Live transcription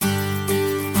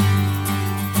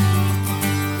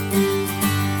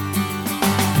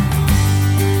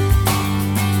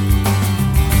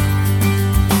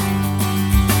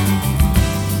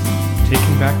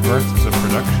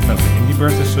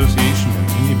association with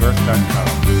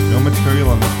IndieBirth.com. No material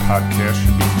on this podcast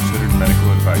should be considered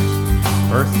medical advice.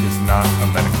 Birth is not a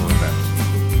medical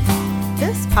event.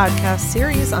 This podcast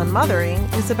series on mothering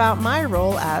is about my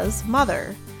role as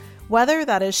mother. Whether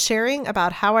that is sharing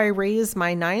about how I raise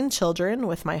my 9 children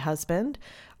with my husband,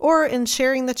 or in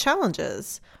sharing the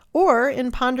challenges, or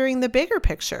in pondering the bigger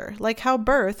picture, like how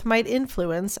birth might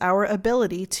influence our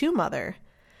ability to mother.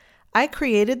 I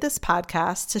created this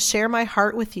podcast to share my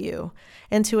heart with you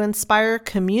and to inspire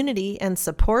community and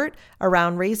support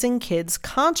around raising kids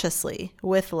consciously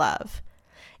with love,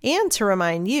 and to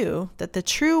remind you that the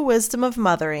true wisdom of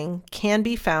mothering can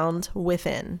be found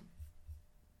within.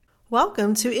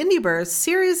 Welcome to IndieBirth's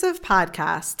series of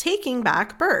podcasts, Taking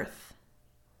Back Birth.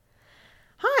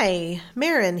 Hi,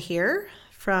 Marin here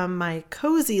from my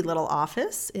cozy little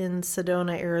office in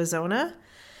Sedona, Arizona.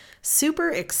 Super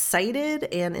excited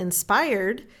and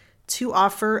inspired to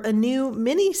offer a new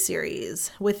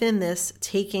mini-series within this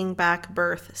Taking Back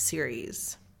Birth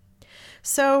series.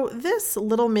 So this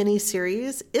little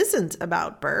mini-series isn't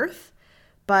about birth,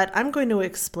 but I'm going to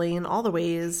explain all the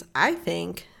ways I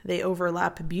think they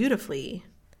overlap beautifully.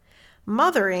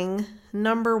 Mothering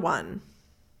number 1.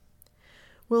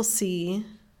 We'll see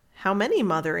how many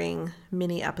mothering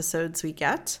mini episodes we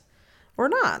get, or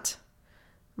not.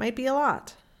 Might be a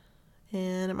lot.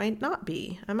 And it might not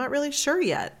be. I'm not really sure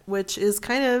yet, which is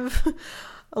kind of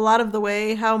a lot of the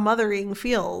way how mothering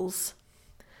feels.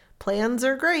 Plans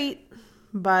are great,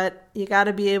 but you got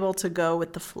to be able to go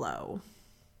with the flow.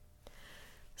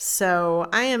 So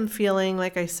I am feeling,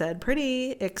 like I said,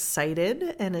 pretty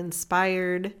excited and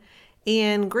inspired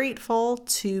and grateful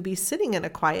to be sitting in a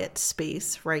quiet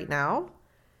space right now,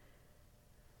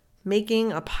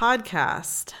 making a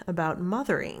podcast about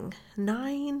mothering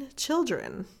 9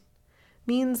 children.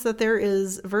 Means that there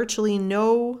is virtually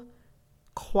no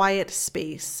quiet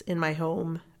space in my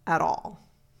home at all.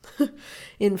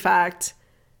 In fact,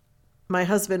 my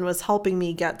husband was helping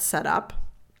me get set up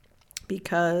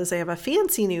because I have a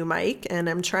fancy new mic and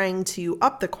I'm trying to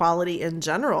up the quality in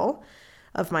general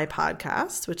of my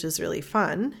podcast, which is really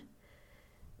fun.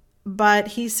 But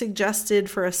he suggested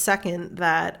for a second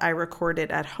that I record it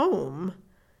at home.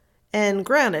 And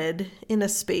granted, in a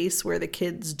space where the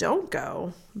kids don't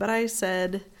go, but I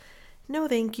said, no,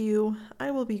 thank you.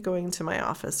 I will be going to my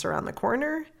office around the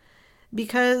corner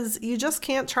because you just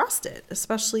can't trust it,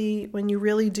 especially when you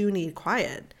really do need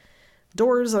quiet.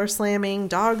 Doors are slamming,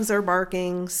 dogs are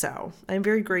barking, so I'm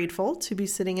very grateful to be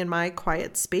sitting in my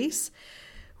quiet space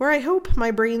where I hope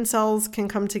my brain cells can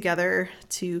come together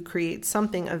to create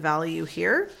something of value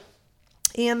here.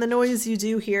 And the noise you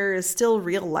do hear is still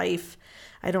real life.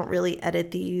 I don't really edit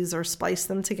these or splice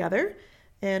them together.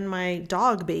 And my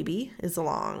dog baby is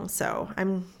along, so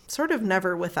I'm sort of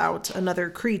never without another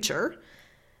creature.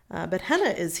 But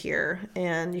Henna is here,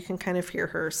 and you can kind of hear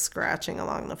her scratching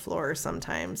along the floor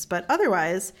sometimes. But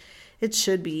otherwise, it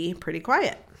should be pretty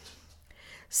quiet.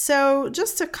 So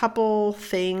just a couple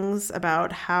things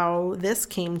about how this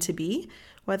came to be,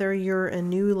 whether you're a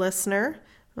new listener.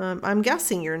 I'm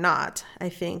guessing you're not. I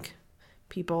think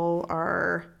people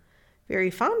are very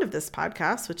fond of this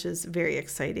podcast, which is very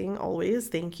exciting always.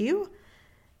 Thank you.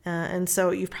 And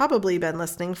so you've probably been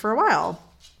listening for a while.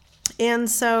 And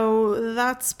so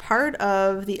that's part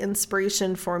of the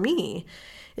inspiration for me,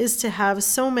 is to have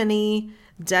so many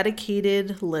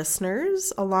dedicated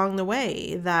listeners along the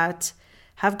way that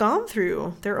have gone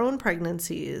through their own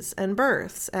pregnancies and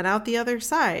births and out the other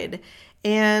side,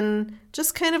 and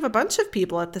just kind of a bunch of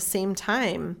people at the same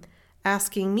time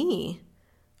asking me,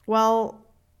 well,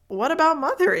 what about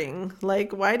mothering?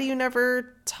 Like, why do you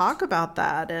never talk about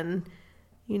that? And,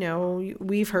 you know,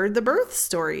 we've heard the birth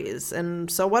stories.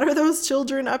 And so what are those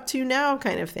children up to now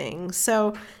kind of thing?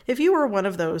 So if you were one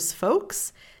of those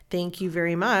folks, thank you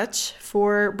very much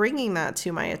for bringing that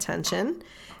to my attention,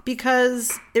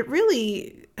 because it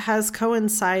really has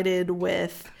coincided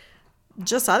with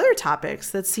just other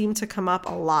topics that seem to come up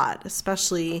a lot,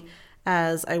 especially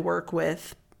as I work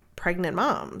with pregnant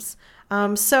moms.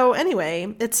 So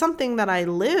anyway, it's something that I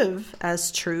live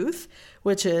as truth,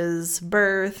 which is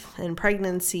birth and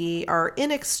pregnancy are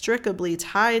inextricably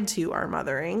tied to our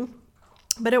mothering.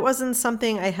 But it wasn't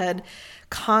something I had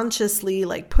consciously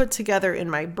put together in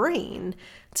my brain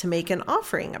to make an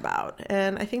offering about.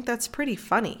 And I think that's pretty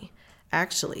funny,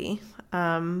 actually.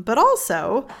 But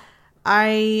also,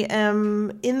 I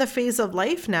am in the phase of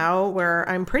life now where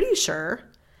I'm pretty sure,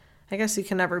 I guess you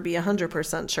can never be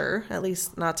 100% sure, at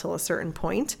least not till a certain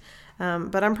point.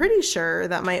 But I'm pretty sure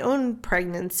that my own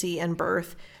pregnancy and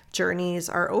birth journeys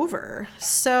are over.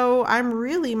 So I'm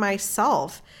really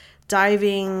myself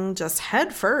diving just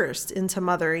headfirst into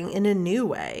mothering in a new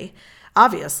way.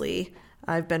 Obviously,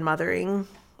 I've been mothering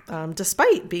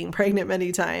despite being pregnant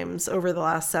many times over the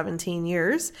last 17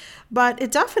 years, but it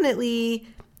definitely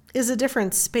is a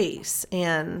different space.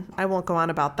 And I won't go on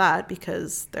about that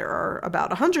because there are about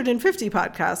 150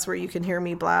 podcasts where you can hear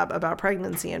me blab about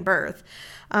pregnancy and birth.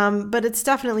 But it's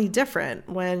definitely different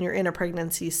when you're in a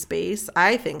pregnancy space.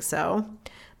 I think so.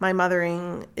 My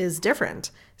mothering is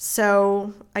different.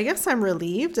 So I guess I'm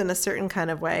relieved in a certain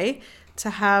kind of way to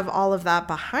have all of that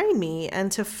behind me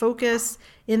and to focus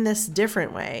in this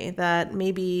different way that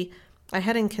maybe I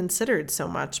hadn't considered so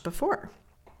much before.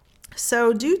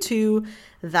 So due to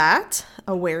that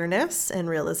awareness and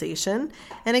realization,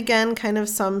 and again, kind of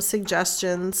some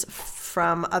suggestions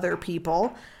from other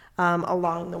people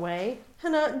along the way.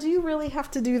 Hannah, do you really have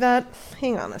to do that?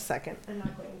 Hang on a second. I'm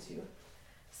not going to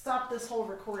stop this whole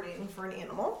recording for an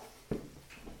animal.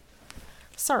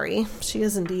 Sorry, she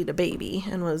is indeed a baby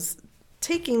and was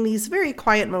taking these very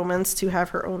quiet moments to have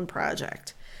her own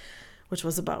project, which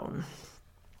was a bone.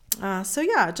 So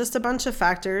yeah, just a bunch of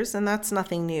factors, and that's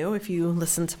nothing new. If you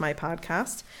listen to my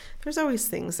podcast, there's always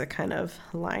things that kind of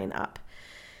line up.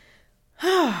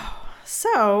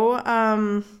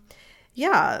 So,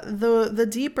 yeah, the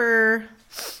deeper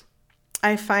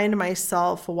I find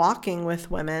myself walking with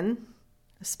women,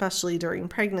 especially during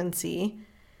pregnancy,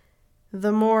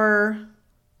 the more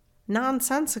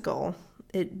nonsensical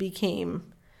it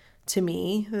became to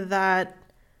me that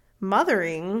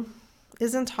mothering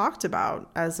isn't talked about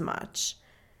as much.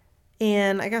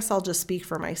 And I guess I'll just speak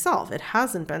for myself. It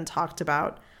hasn't been talked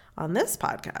about on this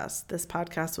podcast. This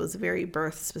podcast was very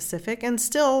birth specific and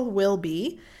still will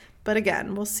be. But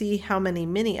again, we'll see how many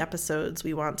mini episodes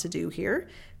we want to do here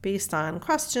based on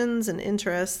questions and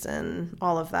interests and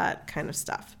all of that kind of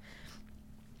stuff.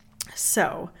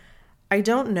 So I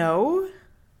don't know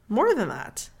more than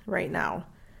that right now.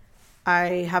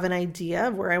 I have an idea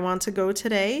of where I want to go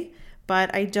today,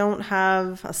 but I don't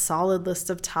have a solid list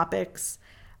of topics.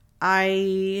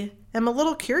 I am a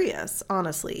little curious,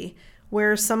 honestly,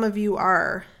 where some of you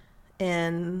are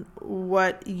and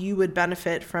what you would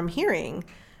benefit from hearing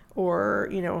or,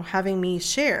 having me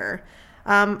share.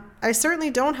 I certainly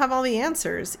don't have all the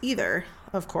answers either,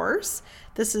 of course.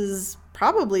 This is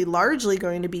probably largely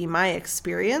going to be my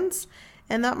experience,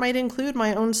 and that might include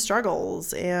my own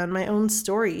struggles and my own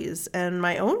stories and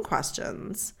my own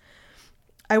questions.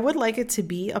 I would like it to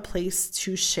be a place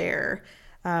to share.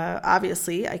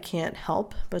 Obviously, I can't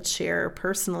help but share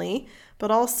personally,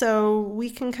 but also we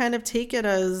can kind of take it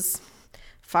as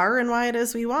far and wide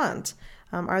as we want.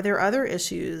 Are there other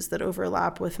issues that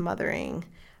overlap with mothering?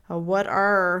 What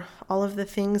are all of the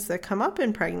things that come up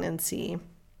in pregnancy?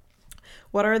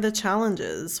 What are the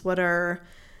challenges? What are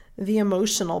the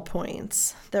emotional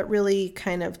points that really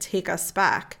kind of take us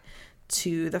back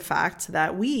to the fact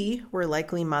that we were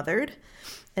likely mothered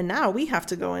and now we have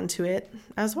to go into it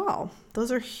as well?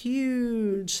 Those are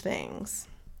huge things.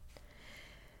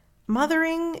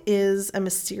 Mothering is a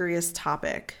mysterious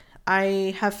topic.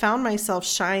 I have found myself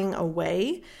shying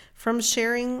away from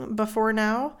sharing before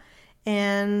now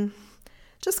and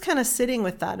just kind of sitting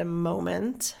with that a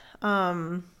moment.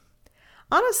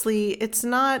 Honestly, it's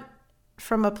not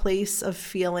from a place of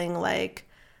feeling like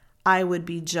I would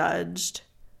be judged.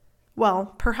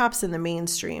 Well, perhaps in the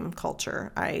mainstream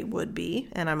culture, I would be,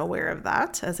 and I'm aware of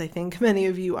that, as I think many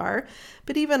of you are.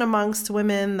 But even amongst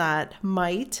women that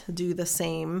might do the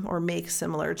same or make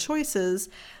similar choices,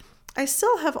 I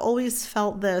still have always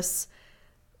felt this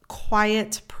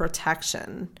quiet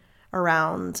protection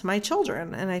around my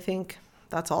children. And I think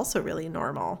that's also really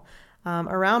normal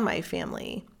around my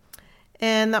family.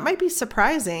 And that might be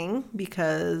surprising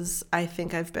because I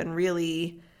think I've been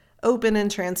really open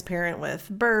and transparent with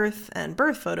birth and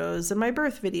birth photos and my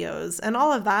birth videos, and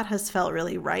all of that has felt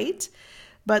really right.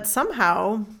 But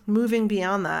somehow moving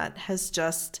beyond that has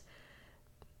just,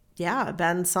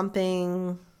 been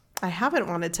something I haven't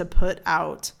wanted to put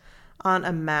out on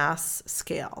a mass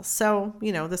scale. So,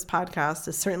 this podcast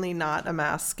is certainly not a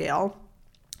mass scale.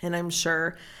 And I'm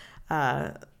sure,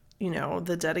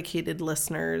 the dedicated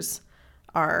listeners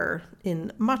are in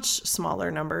much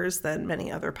smaller numbers than many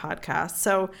other podcasts.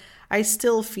 So I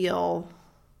still feel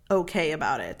okay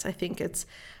about it. I think it's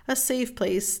a safe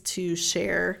place to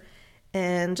share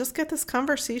and just get this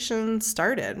conversation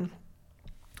started.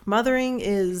 Mothering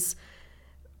is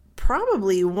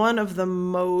probably one of the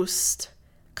most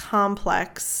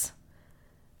complex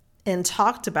and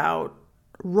talked about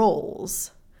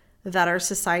roles that our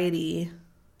society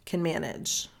can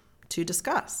manage to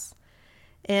discuss.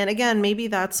 And again, maybe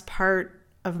that's part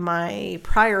of my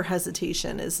prior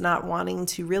hesitation, is not wanting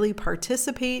to really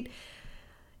participate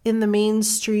in the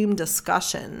mainstream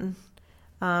discussion.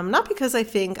 Not because I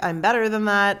think I'm better than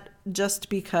that, just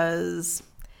because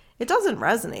it doesn't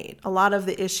resonate. A lot of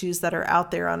the issues that are out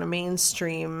there on a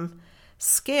mainstream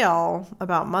scale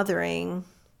about mothering,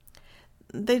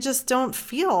 they just don't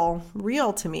feel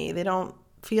real to me. They don't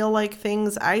feel like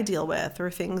things I deal with or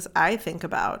things I think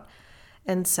about.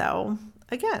 And so,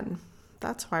 again,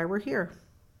 that's why we're here.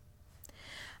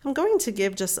 I'm going to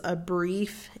give just a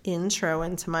brief intro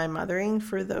into my mothering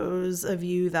for those of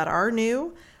you that are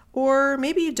new, or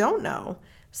maybe you don't know.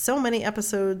 So many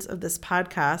episodes of this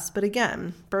podcast, but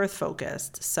again, birth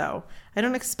focused. So I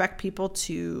don't expect people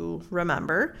to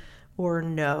remember or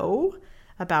know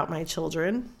about my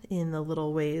children in the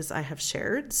little ways I have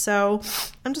shared. So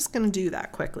I'm just going to do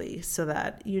that quickly so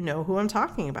that you know who I'm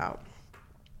talking about.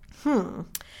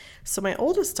 So my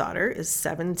oldest daughter is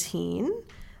 17.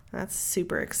 That's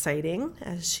super exciting,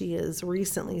 as she is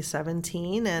recently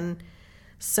 17, and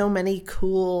so many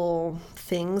cool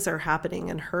things are happening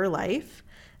in her life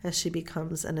as she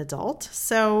becomes an adult.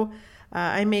 So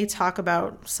I may talk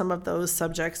about some of those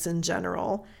subjects in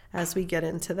general as we get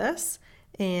into this,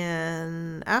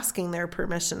 and asking their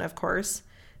permission, of course,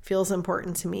 feels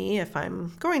important to me if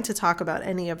I'm going to talk about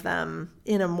any of them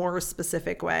in a more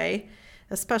specific way,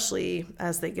 especially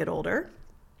as they get older.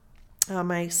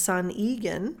 My son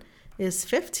Egan is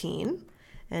 15,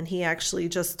 and he actually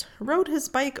just rode his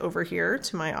bike over here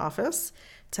to my office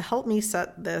to help me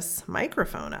set this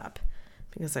microphone up,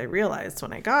 because I realized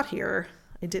when I got here,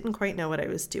 I didn't quite know what I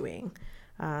was doing.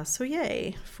 So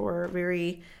yay for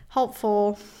very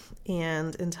helpful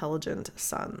and intelligent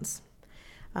sons.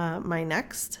 My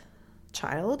next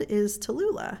child is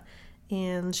Tallulah,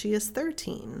 and she is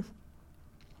 13.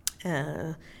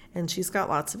 And she's got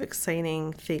lots of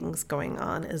exciting things going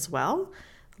on as well,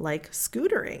 like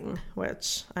scootering,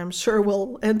 which I'm sure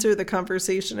will enter the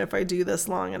conversation if I do this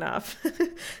long enough.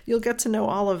 You'll get to know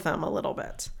all of them a little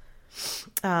bit.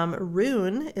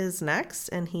 Rune is next,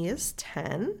 and he is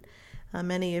 10.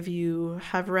 Many of you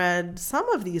have read some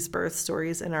of these birth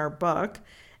stories in our book,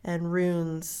 and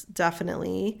Rune's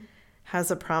definitely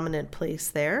has a prominent place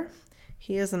there.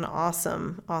 He is an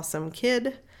awesome, awesome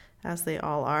kid, as they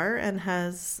all are, and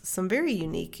has some very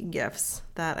unique gifts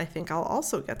that I think I'll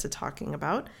also get to talking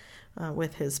about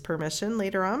with his permission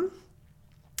later on.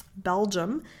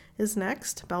 Belgium is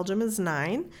next. Belgium is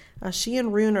 9. She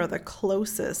and Rune are the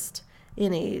closest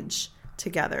in age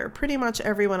together. Pretty much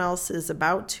everyone else is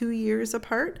about 2 years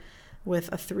apart,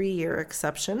 with a 3-year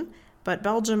exception. But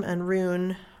Belgium and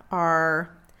Rune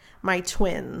are my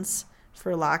twins,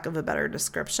 for lack of a better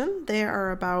description. They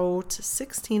are about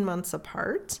 16 months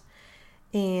apart.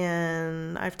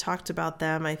 And I've talked about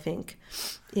them, I think,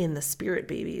 in the Spirit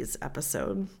Babies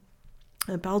episode.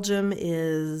 Belgium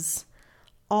is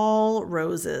all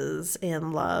roses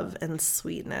and love and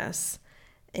sweetness,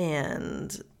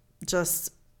 and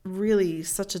just really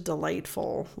such a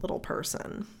delightful little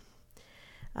person.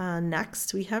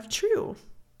 Next, we have True.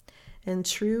 And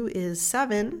True is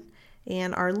 7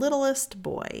 and our littlest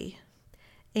boy.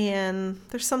 And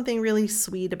there's something really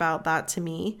sweet about that to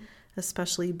me,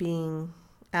 especially being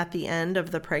at the end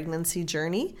of the pregnancy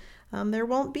journey. There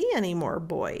won't be any more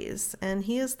boys, and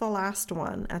he is the last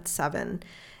one at 7.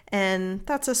 And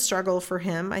that's a struggle for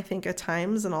him, I think, at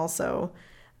times, and also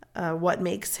what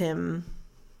makes him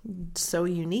so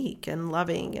unique and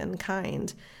loving and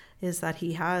kind is that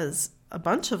he has a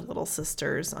bunch of little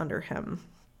sisters under him.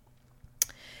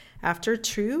 After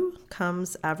True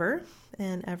comes Ever,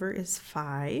 and Ever is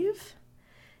 5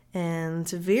 and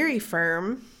very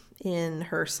firm in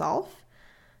herself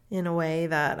in a way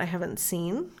that I haven't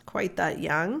seen quite that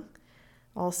young.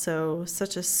 Also,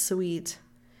 such a sweet,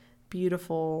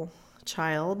 beautiful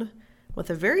child with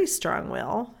a very strong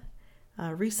will.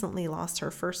 Recently lost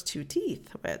her first 2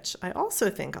 teeth, which I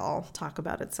also think I'll talk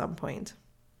about at some point.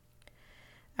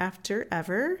 After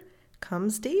Ever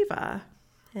comes Deva,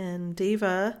 and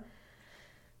Deva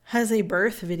has a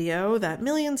birth video that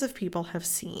millions of people have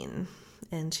seen,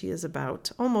 and she is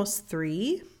about almost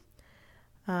 3.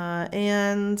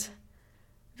 And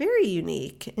very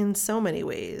unique in so many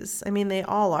ways. I mean, they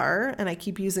all are, and I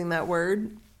keep using that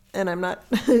word, and I'm not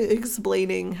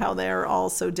explaining how they are all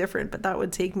so different, but that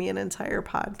would take me an entire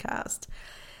podcast.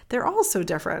 They're all so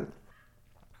different.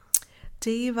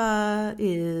 Deva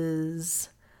is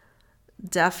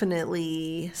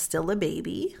definitely still a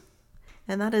baby,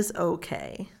 and that is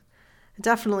okay. I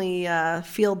definitely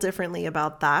feel differently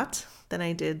about that than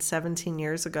I did 17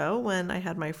 years ago when I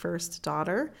had my first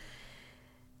daughter.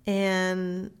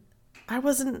 And I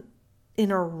wasn't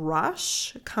in a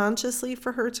rush consciously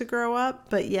for her to grow up,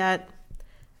 but yet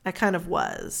I kind of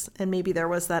was. And maybe there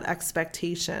was that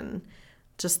expectation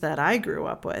just that I grew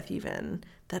up with even,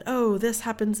 that, oh, this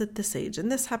happens at this age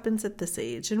and this happens at this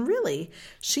age. And really,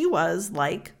 she was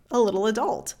like a little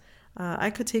adult. I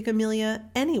could take Amelia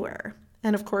anywhere.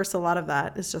 And of course, a lot of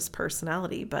that is just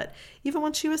personality. But even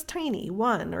when she was tiny,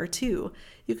 1 or 2,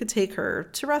 you could take her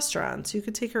to restaurants. You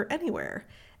could take her anywhere.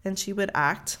 And she would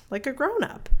act like a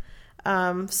grown-up.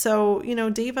 So,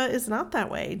 Deva is not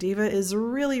that way. Deva is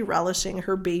really relishing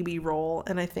her baby role.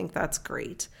 And I think that's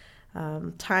great.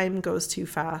 Time goes too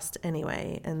fast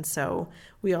anyway. And so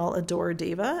we all adore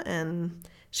Deva. And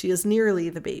she is nearly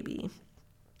the baby.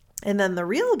 And then the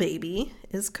real baby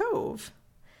is Cove.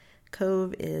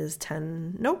 Cove is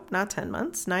 9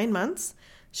 months.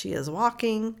 She is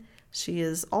walking. She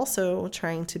is also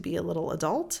trying to be a little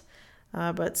adult,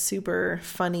 but super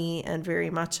funny and very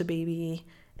much a baby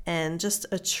and just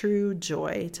a true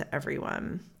joy to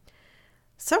everyone.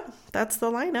 So that's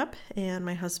the lineup. And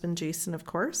my husband, Jason, of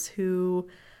course, who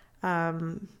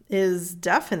is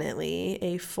definitely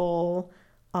a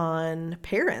full-on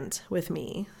parent with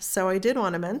me. So I did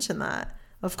want to mention that.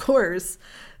 Of course,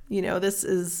 this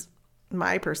is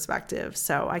my perspective.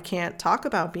 So I can't talk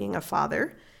about being a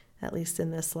father, at least in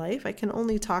this life. I can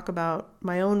only talk about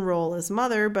my own role as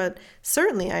mother, but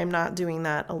certainly I'm not doing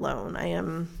that alone. I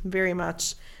am very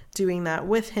much doing that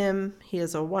with him. He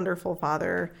is a wonderful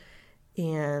father.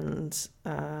 And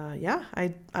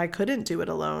I couldn't do it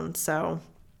alone. So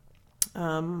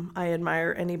I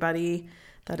admire anybody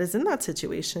that is in that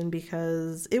situation,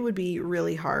 because it would be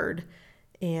really hard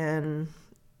and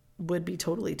would be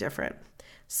totally different.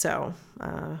 So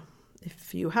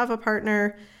if you have a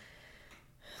partner,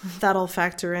 that'll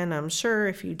factor in, I'm sure.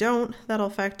 If you don't, that'll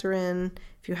factor in.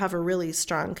 If you have a really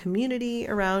strong community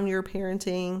around your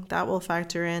parenting, that will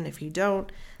factor in. If you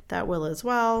don't, that will as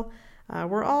well.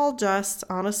 We're all just,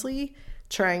 honestly,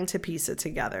 trying to piece it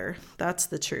together. That's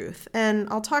the truth. And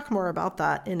I'll talk more about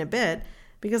that in a bit,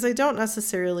 because I don't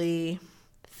necessarily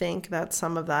think that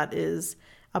some of that is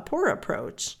a poor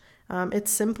approach.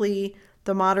 It's simply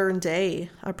the modern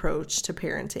day approach to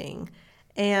parenting.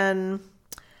 And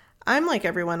I'm like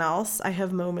everyone else. I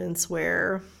have moments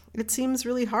where it seems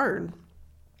really hard.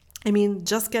 I mean,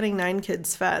 just getting 9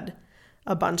 kids fed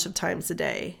a bunch of times a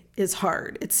day is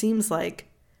hard. It seems like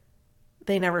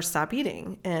they never stop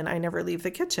eating and I never leave the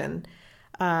kitchen.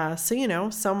 So,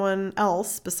 someone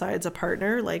else besides a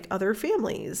partner, like other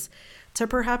families, to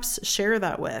perhaps share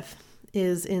that with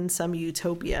is in some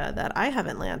utopia that I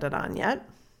haven't landed on yet.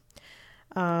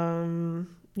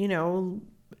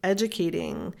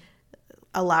 Educating,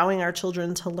 allowing our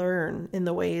children to learn in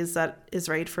the ways that is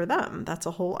right for them. That's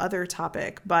a whole other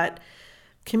topic. But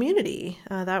community,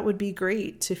 that would be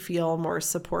great to feel more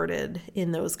supported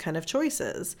in those kind of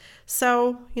choices.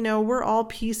 So, we're all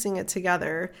piecing it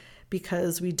together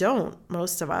because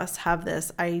most of us have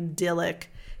this idyllic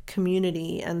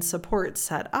community and support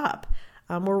set up.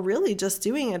 We're really just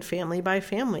doing it family by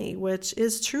family, which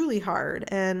is truly hard.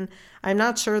 And I'm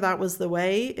not sure that was the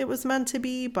way it was meant to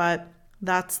be, but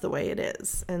that's the way it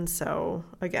is. And so,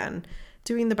 again,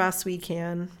 doing the best we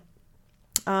can.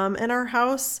 And our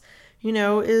house,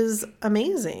 is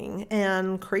amazing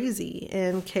and crazy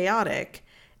and chaotic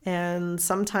and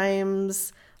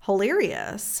sometimes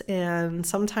hilarious and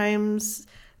sometimes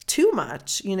too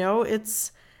much.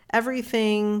 It's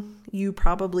everything you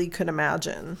probably could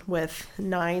imagine, with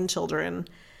 9 children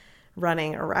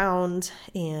running around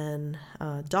and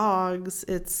dogs.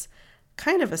 It's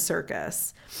kind of a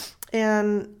circus.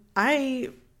 And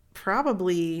I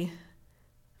probably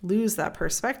lose that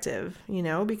perspective,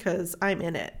 because I'm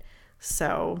in it.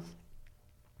 So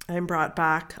I'm brought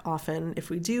back often if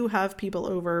we do have people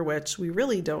over, which we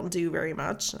really don't do very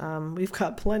much. We've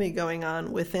got plenty going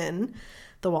on within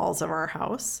the walls of our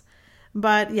house.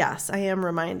 But yes, I am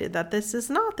reminded that this is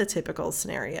not the typical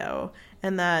scenario,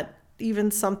 and that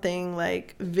even something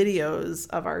like videos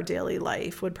of our daily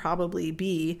life would probably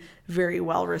be very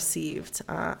well received.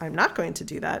 I'm not going to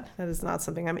do that. That is not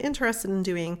something I'm interested in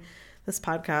doing. This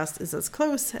podcast is as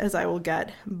close as I will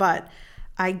get, but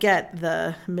I get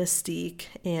the mystique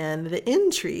and the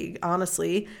intrigue,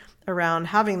 honestly, around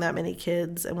having that many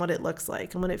kids and what it looks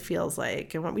like and what it feels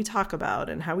like and what we talk about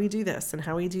and how we do this and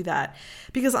how we do that.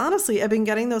 Because honestly, I've been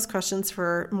getting those questions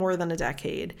for more than a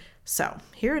decade. So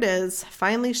here it is,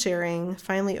 finally sharing,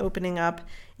 finally opening up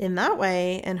in that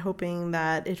way, and hoping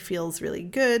that it feels really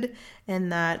good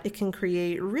and that it can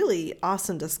create really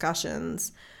awesome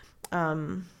discussions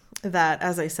that,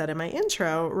 as I said in my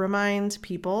intro, remind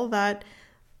people that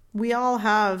we all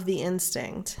have the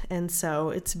instinct. And so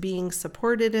it's being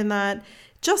supported in that,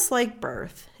 just like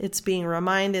birth. It's being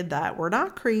reminded that we're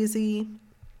not crazy.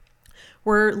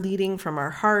 we're leading from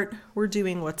our heart. We're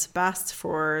doing what's best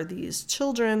for these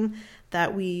children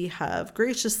that we have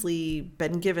graciously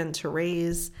been given to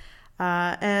raise,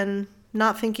 and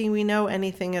not thinking we know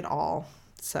anything at all.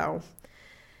 So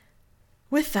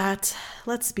with that,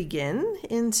 let's begin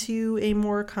into a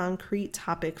more concrete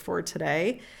topic for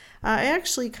today. I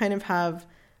actually kind of have,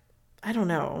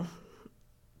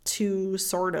 two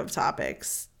sort of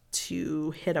topics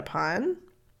to hit upon.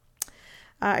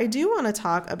 I do want to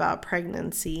talk about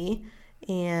pregnancy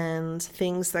and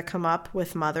things that come up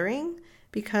with mothering,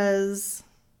 because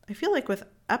I feel like with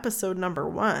episode number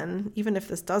 1, even if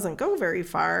this doesn't go very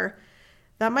far,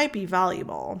 that might be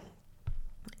valuable.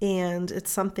 And it's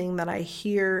something that I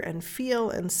hear and feel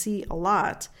and see a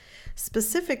lot,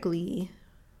 specifically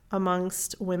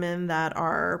amongst women that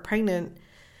are pregnant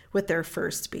with their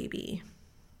first baby.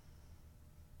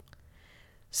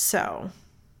 So,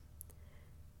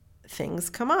 things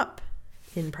come up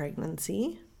in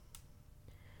pregnancy.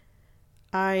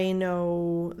 I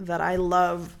know that I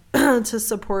love to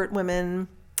support women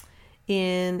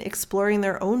in exploring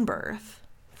their own birth,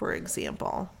 for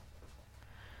example.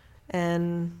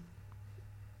 And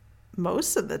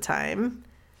most of the time,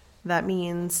 that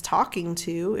means talking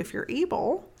to, if you're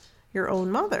able, your own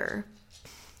mother.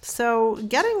 So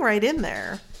getting right in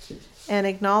there and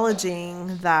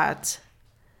acknowledging that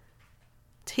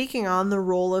taking on the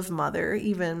role of mother,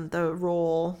 even the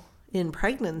role in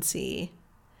pregnancy,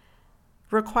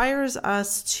 requires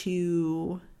us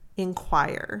to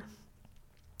inquire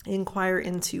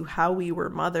into how we were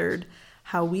mothered,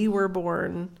 how we were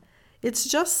born. It's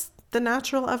just the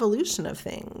natural evolution of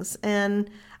things. And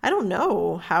I don't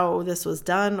know how this was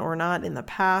done or not in the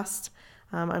past.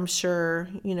 I'm sure,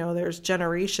 there's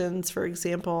generations, for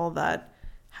example, that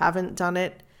haven't done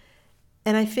it.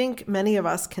 And I think many of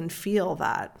us can feel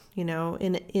that,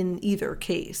 in either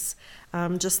case.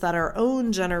 Just that our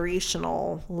own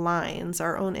generational lines,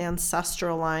 our own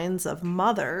ancestral lines of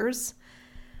mothers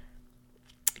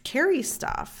carry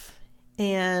stuff.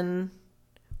 And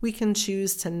we can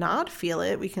choose to not feel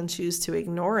it. We can choose to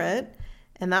ignore it.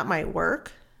 And that might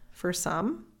work for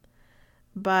some.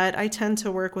 But I tend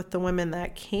to work with the women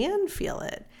that can feel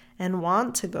it and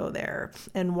want to go there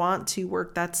and want to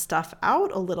work that stuff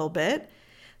out a little bit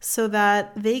so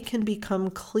that they can become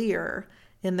clear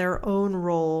in their own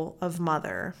role of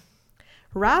mother,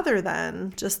 rather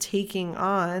than just taking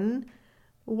on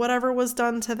whatever was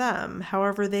done to them,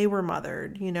 however they were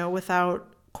mothered,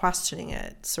 without questioning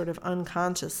it, sort of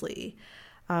unconsciously.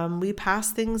 We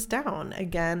pass things down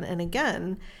again and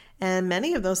again, and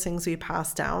many of those things we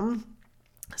pass down,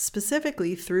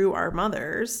 specifically through our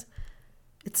mothers,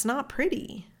 it's not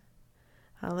pretty.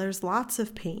 There's lots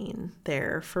of pain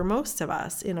there for most of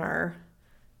us in our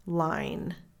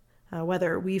line.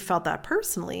 Whether we felt that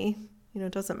personally,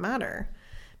 it doesn't matter.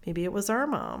 Maybe it was our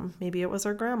mom, maybe it was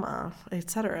our grandma,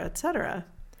 etc., etc.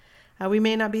 We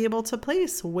may not be able to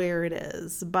place where it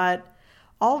is, but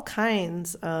all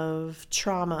kinds of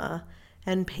trauma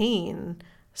and pain,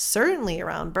 certainly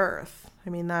around birth.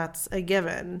 That's a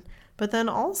given. But then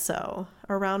also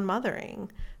around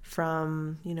mothering,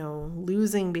 from,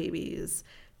 losing babies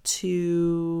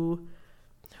to,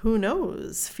 who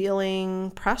knows,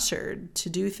 feeling pressured to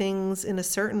do things in a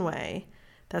certain way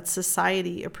that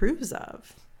society approves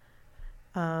of,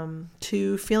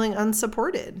 to feeling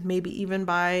unsupported, maybe even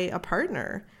by a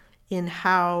partner, in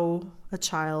how a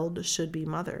child should be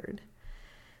mothered.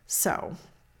 So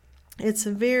it's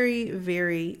very,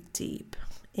 very deep.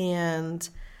 And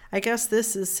I guess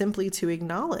this is simply to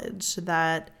acknowledge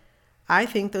that I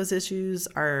think those issues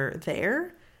are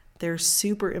there. They're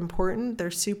super important.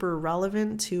 They're super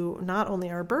relevant to not only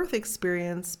our birth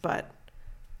experience, but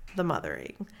the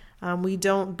mothering. We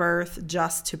don't birth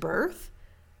just to birth,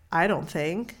 I don't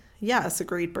think. Yes, a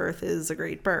great birth is a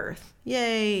great birth.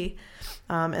 Yay.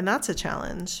 And that's a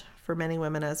challenge for many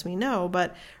women, as we know.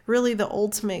 But really the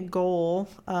ultimate goal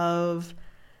of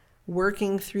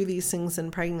working through these things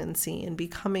in pregnancy and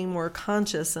becoming more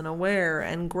conscious and aware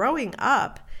and growing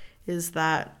up is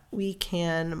that we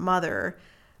can mother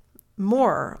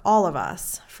more, all of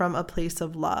us, from a place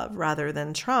of love rather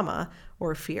than trauma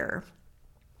or fear.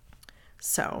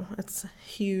 So it's a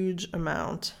huge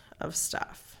amount of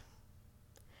stuff.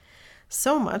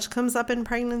 So much comes up in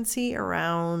pregnancy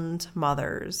around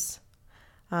mothers.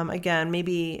 Again,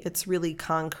 maybe it's really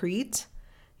concrete.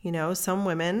 Some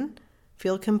women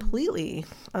feel completely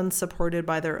unsupported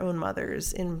by their own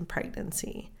mothers in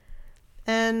pregnancy.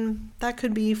 And that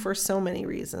could be for so many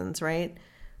reasons, right?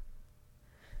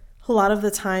 A lot of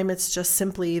the time, it's just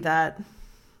simply that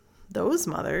those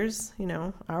mothers,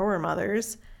 our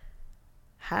mothers,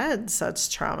 had such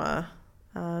trauma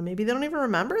Maybe they don't even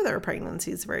remember their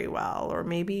pregnancies very well, or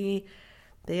maybe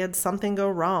they had something go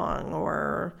wrong,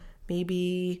 or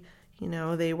maybe,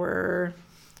 they were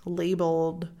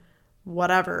labeled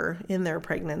whatever in their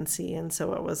pregnancy, and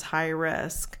so it was high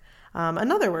risk.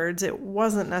 In other words, it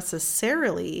wasn't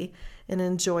necessarily an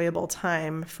enjoyable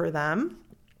time for them,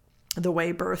 the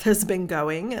way birth has been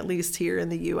going, at least here in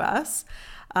the US.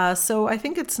 So I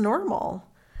think it's normal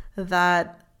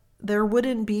that there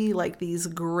wouldn't be like these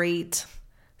great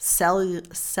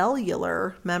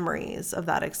cellular memories of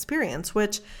that experience,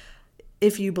 which,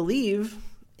 if you believe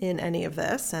in any of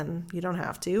this, and you don't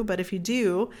have to, but if you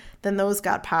do, then those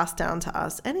got passed down to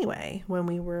us anyway when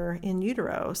we were in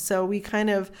utero. So we kind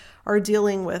of are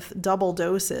dealing with double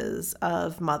doses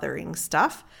of mothering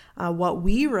stuff. What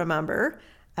we remember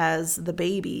as the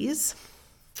babies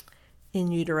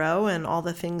in utero and all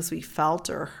the things we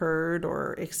felt or heard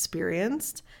or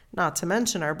experienced, not to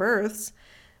mention our births.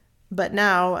 But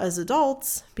now as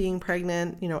adults, being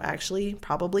pregnant, actually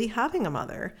probably having a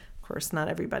mother. Of course, not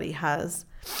everybody has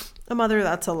a mother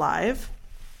that's alive.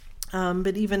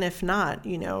 But even if not,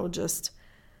 just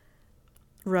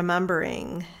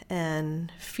remembering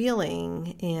and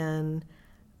feeling and,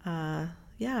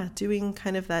 doing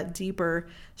kind of that deeper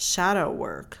shadow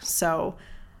work. So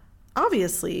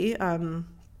obviously,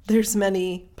 there's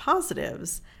many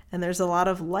positives, and there's a lot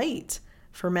of light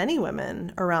for many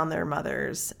women around their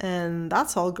mothers, and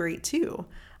that's all great too.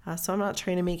 So I'm not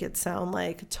trying to make it sound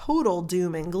like total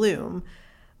doom and gloom,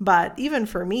 but even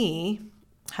for me,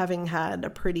 having had a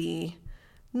pretty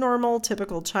normal,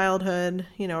 typical childhood,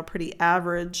 a pretty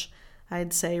average,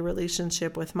 I'd say,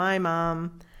 relationship with my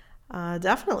mom,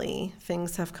 definitely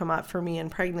things have come up for me in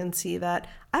pregnancy that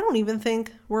I don't even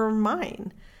think were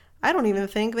mine. I don't even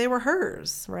think they were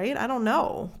hers, right? I don't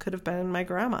know. Could have been my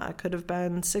grandma. Could have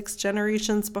been 6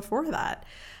 generations before that.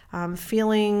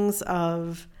 Feelings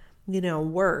of,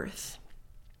 worth.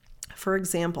 For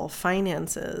example,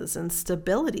 finances and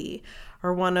stability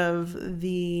are one of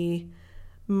the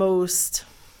most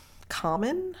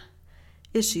common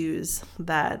issues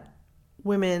that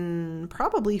women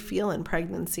probably feel in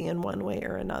pregnancy in one way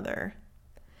or another.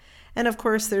 And of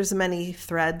course, there's many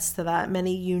threads to that,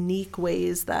 many unique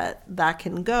ways that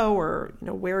can go, or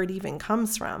where it even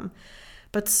comes from.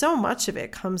 But so much of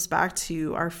it comes back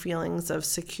to our feelings of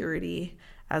security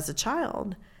as a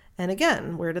child. And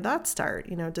again, where did that start?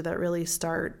 Did that really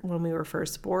start when we were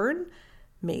first born?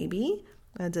 Maybe.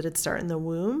 Did it start in the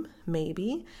womb?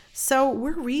 Maybe. So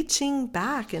we're reaching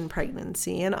back in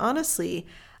pregnancy. And honestly,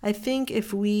 I think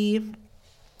if we,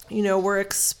 were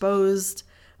exposed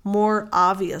more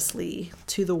obviously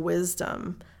to the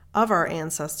wisdom of our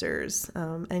ancestors,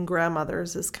 and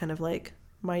grandmothers is kind of like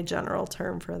my general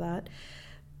term for that,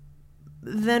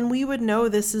 then we would know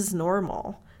this is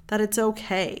normal, that it's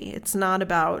okay. It's not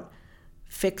about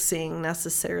fixing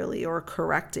necessarily or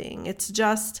correcting. It's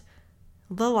just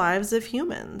the lives of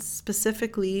humans,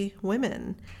 specifically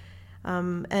women,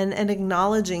 and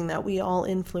acknowledging that we all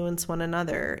influence one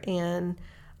another and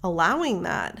allowing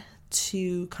that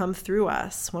to come through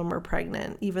us when we're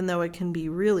pregnant, even though it can be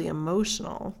really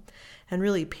emotional and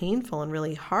really painful and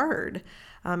really hard.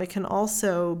 It can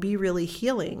also be really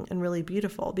healing and really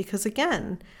beautiful because,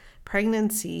 again,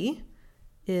 pregnancy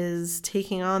is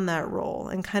taking on that role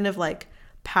and kind of like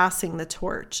passing the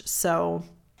torch. So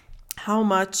how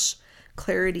much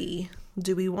clarity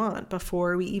do we want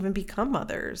before we even become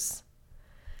mothers?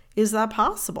 Is that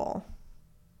possible?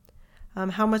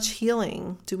 How much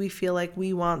healing do we feel like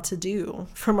we want to do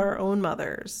from our own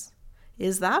mothers?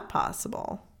 Is that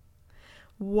possible?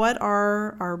 What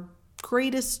are our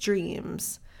greatest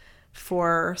dreams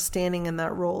for standing in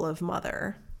that role of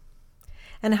mother?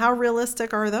 And how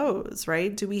realistic are those,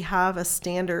 right? Do we have a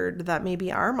standard that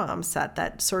maybe our mom set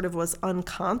that sort of was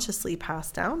unconsciously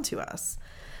passed down to us?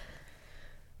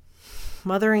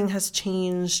 Mothering has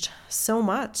changed so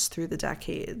much through the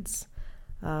decades.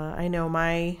 I know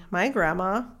my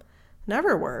grandma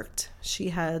never worked. She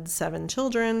had 7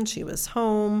 children. She was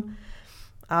home.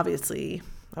 Obviously,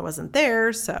 I wasn't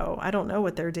there, so I don't know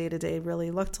what their day-to-day really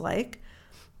looked like.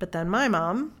 But then my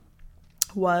mom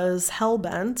was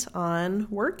hell-bent on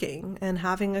working and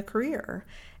having a career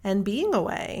and being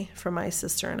away from my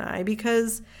sister and I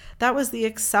because that was the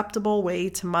acceptable way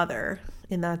to mother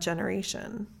in that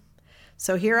generation.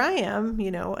 So here I am,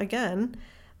 again,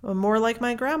 more like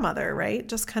my grandmother, right?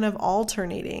 Just kind of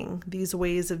alternating these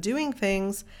ways of doing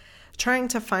things, trying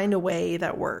to find a way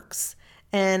that works.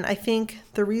 And I think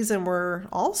the reason we're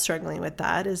all struggling with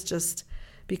that is just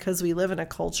because we live in a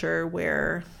culture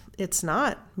where it's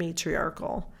not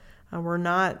matriarchal. We're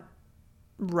not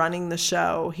running the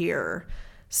show here.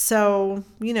 So,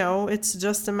 it's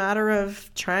just a matter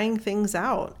of trying things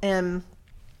out. And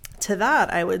to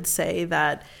that, I would say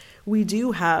that we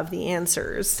do have the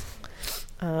answers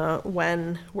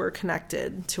when we're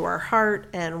connected to our heart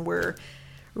and we're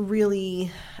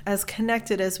really as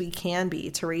connected as we can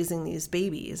be to raising these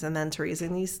babies and then to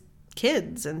raising these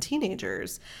kids and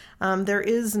teenagers. There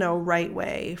is no right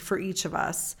way for each of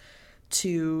us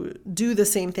to do the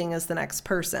same thing as the next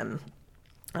person.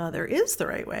 There is the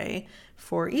right way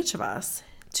for each of us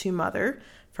to mother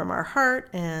from our heart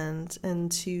and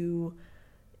to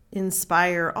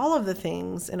inspire all of the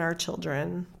things in our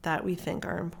children that we think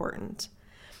are important.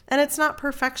 And it's not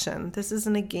perfection. This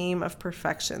isn't a game of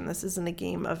perfection. This isn't a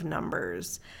game of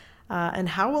numbers. And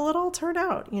how will it all turn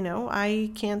out?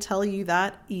 I can't tell you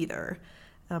that either.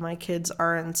 My kids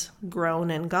aren't grown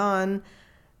and gone.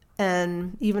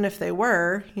 And even if they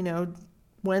were,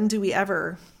 when do we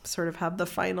ever sort of have the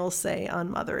final say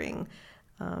on mothering?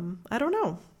 I don't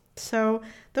know. So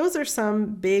those are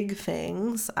some big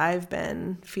things I've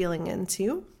been feeling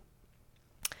into.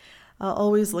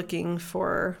 Always looking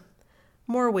for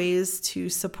more ways to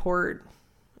support,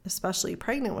 especially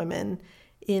pregnant women,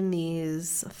 in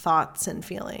these thoughts and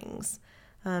feelings.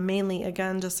 Mainly,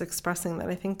 again, just expressing that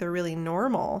I think they're really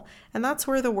normal. And that's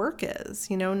where the work is.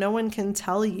 No one can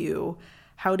tell you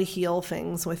how to heal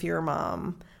things with your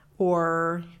mom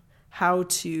or how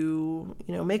to,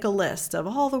 make a list of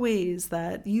all the ways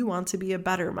that you want to be a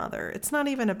better mother. It's not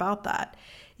even about that.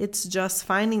 It's just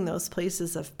finding those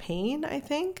places of pain, I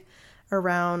think,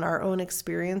 around our own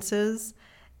experiences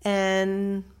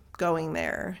and going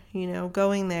there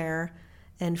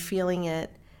and feeling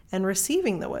it and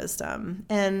receiving the wisdom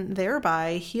and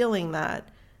thereby healing that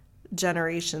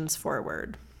generations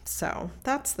forward. So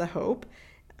that's the hope.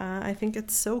 I think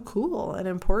it's so cool and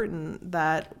important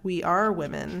that we are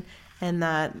women and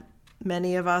that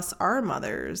many of us are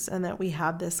mothers and that we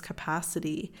have this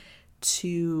capacity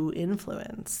to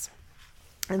influence.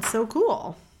 And so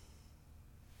cool.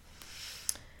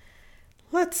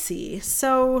 Let's see.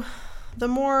 So the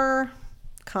more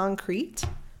concrete,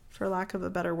 for lack of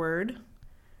a better word,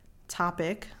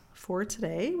 topic for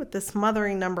today with this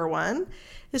mothering number one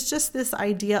is just this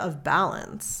idea of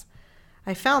balance.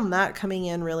 I found that coming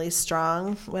in really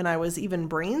strong when I was even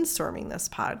brainstorming this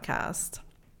podcast.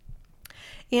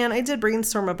 And I did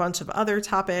brainstorm a bunch of other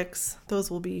topics.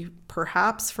 Those will be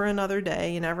perhaps for another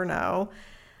day. You never know.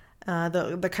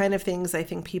 The kind of things I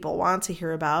think people want to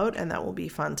hear about and that will be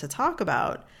fun to talk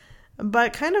about.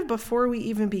 But kind of before we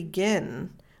even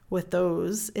begin with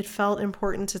those, it felt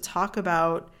important to talk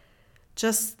about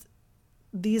just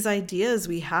these ideas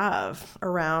we have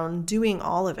around doing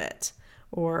all of it.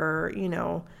 Or,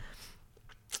 I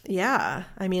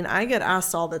get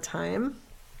asked all the time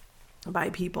by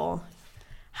people,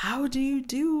 how do you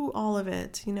do all of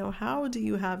it? How do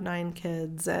you have 9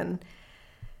 kids? And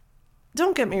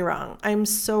don't get me wrong, I'm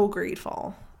so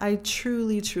grateful. I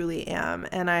truly, truly am.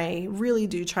 And I really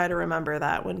do try to remember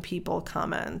that when people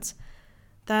comment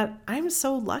that I'm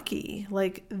so lucky.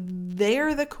 Like,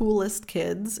 they're the coolest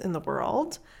kids in the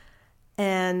world.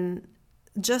 And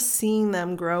just seeing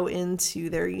them grow into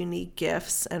their unique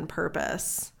gifts and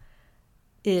purpose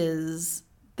is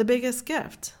the biggest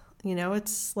gift.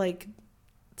 It's like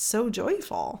so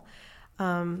joyful.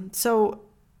 So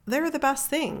they're the best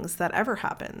things that ever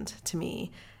happened to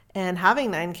me. And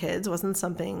having 9 kids wasn't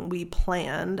something we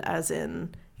planned as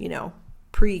in,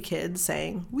 pre-kids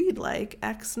saying we'd like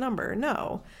X number.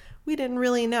 No, we didn't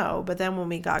really know. But then when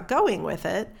we got going with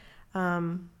it,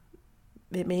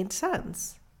 it made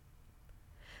sense.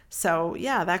 So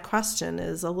yeah, that question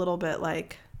is a little bit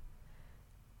like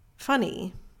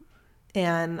funny.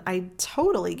 And I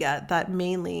totally get that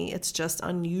mainly it's just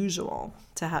unusual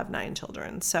to have 9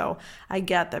 children. So I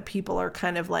get that people are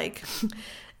kind of like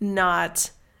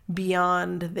not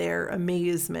beyond their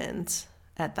amazement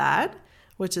at that,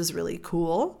 which is really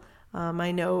cool.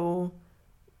 I know,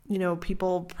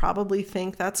 people probably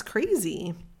think that's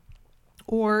crazy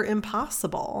or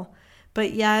impossible.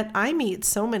 But yet I meet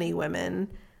so many women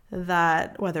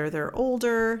that whether they're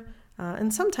older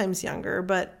and sometimes younger,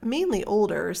 but mainly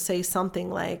older, say something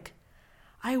like,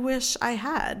 I wish I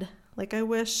had. Like, I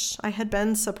wish I had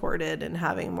been supported in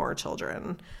having more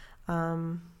children.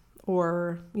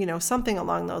 Or, something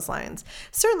along those lines.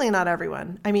 Certainly not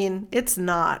everyone. I mean, it's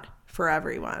not for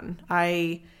everyone.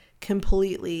 I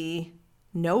completely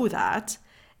know that.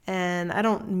 And I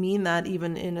don't mean that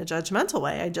even in a judgmental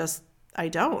way. I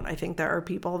don't. I think there are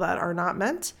people that are not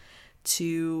meant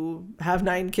to have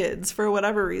 9 kids for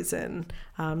whatever reason,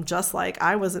 just like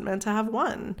I wasn't meant to have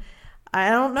 1.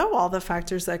 I don't know all the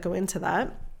factors that go into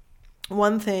that,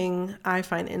 one thing I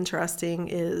find interesting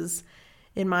is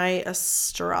in my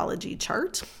astrology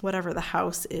chart, whatever the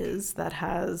house is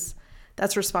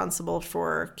that's responsible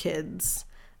for kids.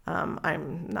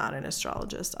 I'm not an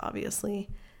astrologist, obviously.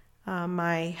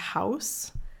 My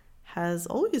house has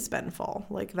always been full.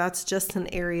 Like that's just an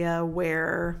area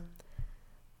where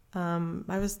I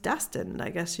was destined, I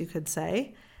guess you could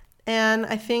say. And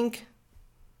I think,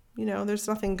 there's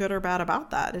nothing good or bad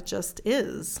about that. It just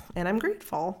is. And I'm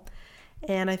grateful.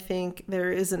 And I think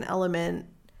there is an element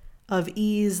of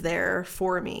ease there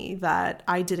for me that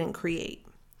I didn't create.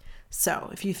 So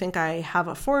if you think I have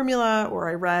a formula or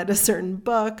I read a certain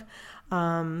book,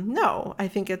 no, I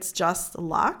think it's just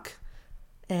luck.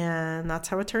 And that's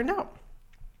how it turned out.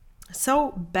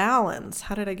 So balance.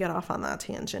 How did I get off on that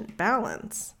tangent?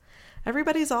 Balance.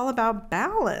 Everybody's all about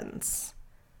balance.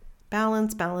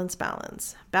 Balance, balance,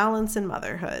 balance. Balance in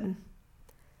motherhood.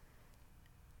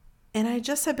 And I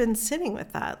just have been sitting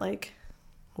with that. Like,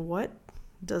 what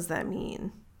does that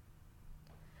mean?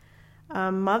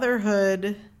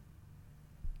 Motherhood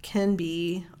can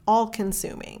be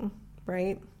all-consuming,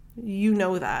 right? You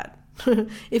know that.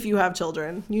 If you have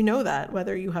children, you know that.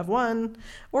 Whether you have 1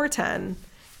 or 10,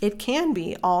 it can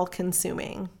be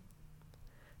all-consuming.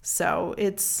 So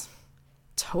it's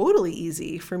totally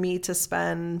easy for me to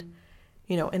spend,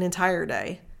 an entire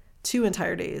day, 2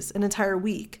 entire days, an entire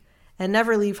week, and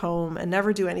never leave home and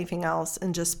never do anything else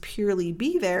and just purely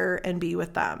be there and be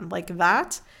with them. Like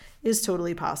that is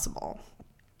totally possible.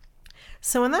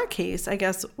 So in that case, I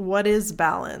guess, what is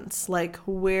balance? Like,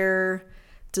 where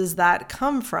does that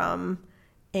come from?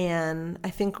 And I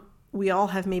think we all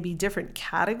have maybe different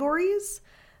categories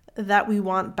that we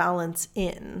want balance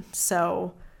in.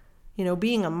 So,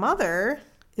 being a mother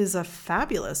is a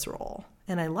fabulous role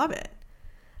and I love it,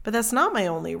 but that's not my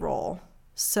only role.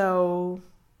 So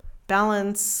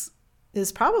balance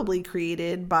is probably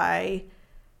created by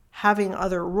having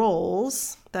other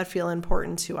roles that feel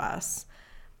important to us.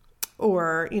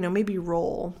 Or, maybe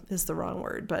role is the wrong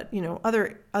word, but,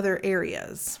 other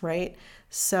areas, right?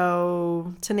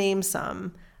 So to name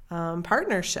some,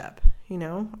 partnership,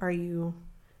 are you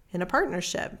in a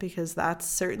partnership? Because that's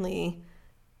certainly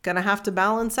going to have to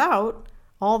balance out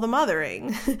all the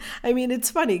mothering. I mean, it's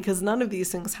funny because none of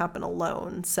these things happen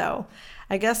alone. So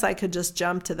I guess I could just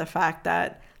jump to the fact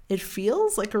that it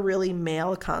feels like a really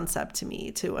male concept to me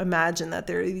to imagine that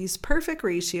there are these perfect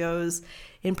ratios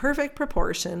in perfect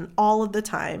proportion all of the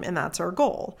time, and that's our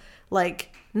goal.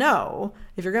 Like, no,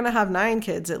 if you're going to have 9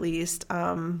 kids at least,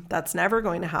 that's never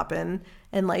going to happen,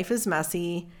 and life is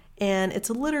messy, and it's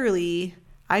literally,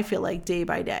 I feel like, day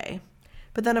by day.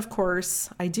 But then, of course,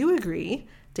 I do agree,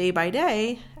 day by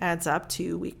day adds up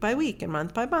to week by week and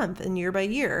month by month and year by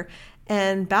year.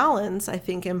 And balance, I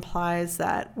think, implies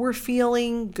that we're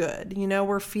feeling good,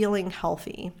 we're feeling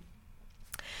healthy.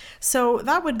 So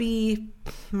that would be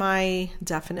my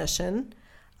definition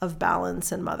of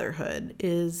balance and motherhood,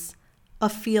 is a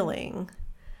feeling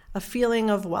of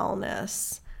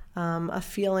wellness, a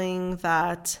feeling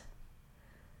that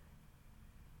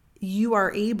you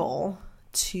are able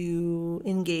to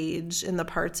engage in the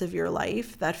parts of your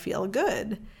life that feel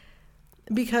good.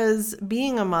 Because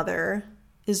being a mother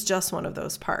is just one of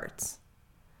those parts.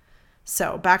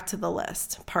 So back to the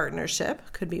list. Partnership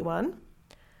could be one.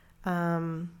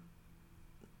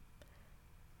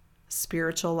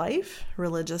 Spiritual life,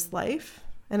 religious life.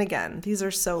 And again, these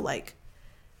are so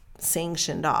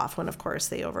sanctioned off when of course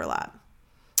they overlap.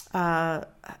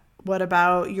 What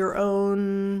about your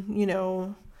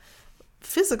own,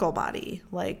 physical body?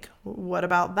 Like, what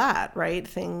about that, right?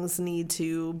 Things need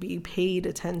to be paid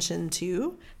attention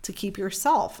to keep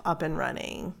yourself up and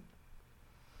running.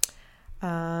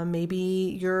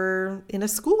 Maybe you're in a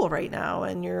school right now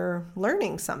and you're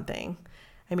learning something.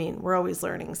 I mean, we're always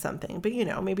learning something, but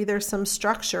maybe there's some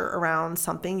structure around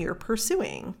something you're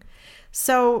pursuing.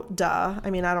 So, I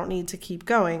mean, I don't need to keep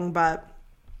going, but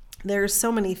there's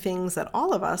so many things that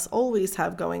all of us always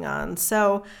have going on.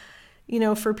 So,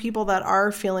 for people that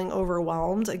are feeling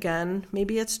overwhelmed, again,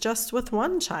 maybe it's just with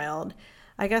one child.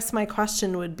 I guess my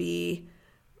question would be,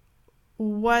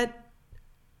 what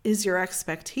is your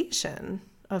expectation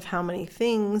of how many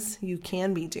things you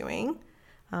can be doing,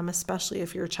 especially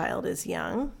if your child is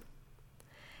young?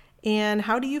 And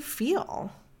how do you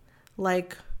feel?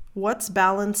 Like, what's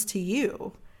balance to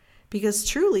you? Because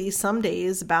truly, some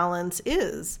days balance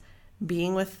is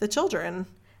being with the children.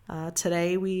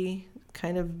 Today, we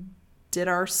kind of did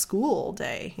our school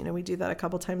day. We do that a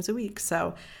couple times a week.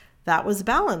 So that was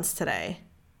balance today.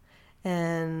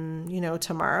 And,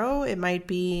 tomorrow it might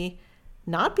be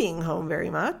not being home very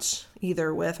much,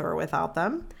 either with or without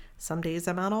them. Some days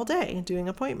I'm out all day doing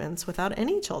appointments without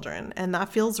any children, and that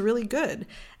feels really good.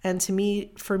 And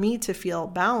for me to feel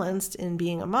balanced in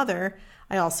being a mother,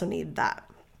 I also need that.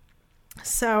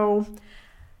 So,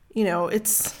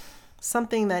 it's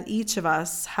something that each of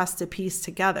us has to piece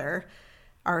together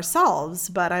ourselves,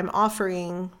 but I'm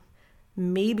offering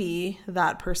maybe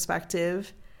that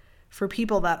perspective for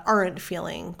people that aren't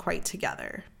feeling quite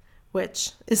together,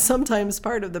 which is sometimes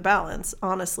part of the balance,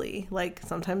 honestly. Like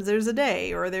sometimes there's a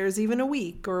day or there's even a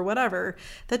week or whatever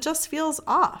that just feels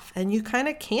off and you kind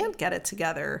of can't get it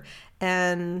together.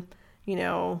 And,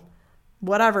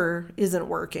 whatever isn't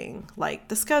working, like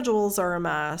the schedules are a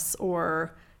mess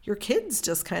or your kids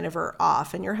just kind of are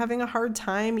off and you're having a hard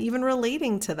time even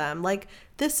relating to them. Like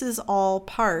this is all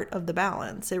part of the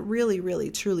balance. It really, really,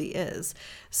 truly is.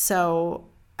 So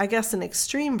I guess an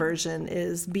extreme version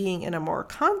is being in a more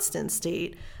constant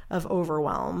state of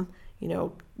overwhelm,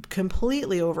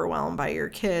 completely overwhelmed by your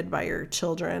kid, by your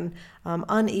children,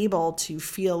 unable to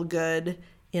feel good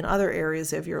in other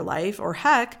areas of your life, or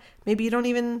heck, maybe you don't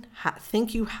even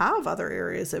think you have other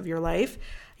areas of your life.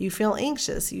 You feel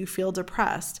anxious, you feel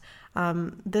depressed.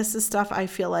 This is stuff I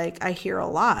feel like I hear a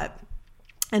lot.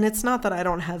 And it's not that I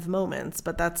don't have moments,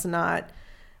 but that's not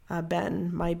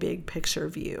been my big picture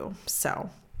view. So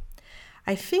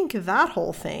I think that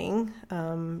whole thing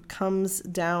comes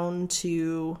down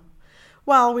to,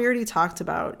 well, we already talked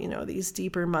about, these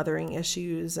deeper mothering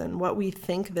issues and what we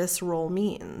think this role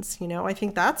means. I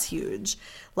think that's huge.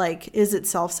 Like, is it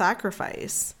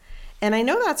self-sacrifice? And I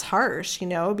know that's harsh,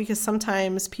 because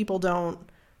sometimes people don't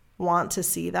want to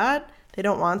see that. They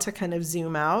don't want to kind of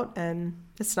zoom out. And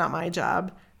it's not my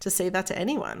job to say that to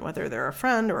anyone, whether they're a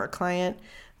friend or a client.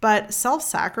 But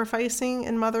self-sacrificing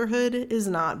in motherhood is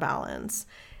not balance.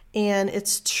 And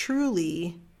it's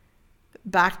truly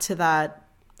back to that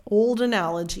old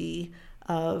analogy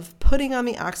of putting on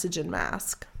the oxygen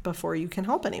mask before you can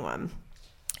help anyone.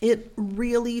 It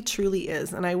really, truly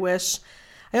is. And I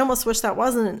almost wish that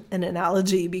wasn't an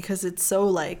analogy because it's so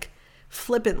like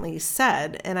flippantly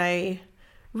said. And I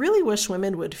really wish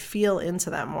women would feel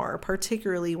into that more,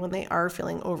 particularly when they are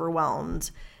feeling overwhelmed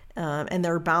and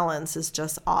their balance is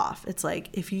just off. It's like,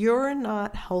 if you're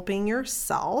not helping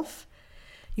yourself,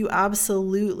 you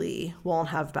absolutely won't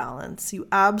have balance. You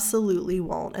absolutely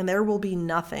won't. And there will be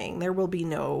nothing. There will be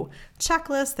no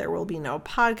checklist. There will be no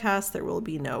podcast. There will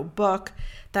be no book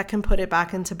that can put it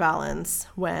back into balance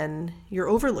when you're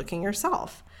overlooking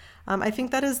yourself. I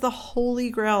think that is the holy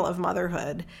grail of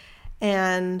motherhood.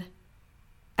 And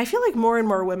I feel like more and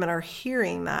more women are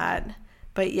hearing that,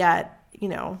 but yet,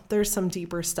 there's some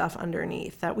deeper stuff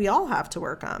underneath that we all have to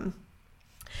work on.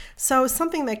 So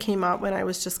something that came up when I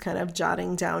was just kind of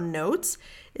jotting down notes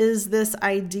is this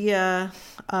idea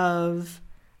of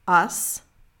us.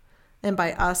 And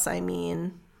by us, I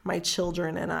mean my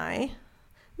children and I.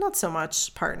 Not so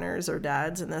much partners or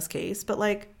dads in this case, but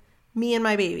like me and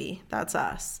my baby, that's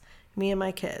us. Me and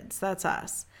my kids, that's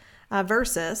us.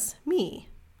 Versus me,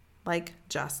 like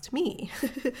just me.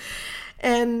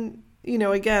 And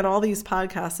again, all these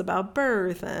podcasts about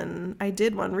birth, and I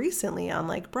did one recently on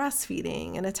like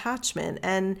breastfeeding and attachment.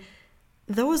 And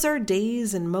those are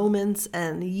days and moments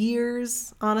and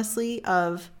years, honestly,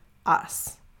 of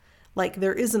us. Like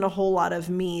there isn't a whole lot of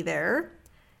me there.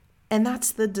 And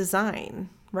that's the design,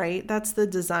 right? That's the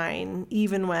design,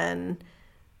 even when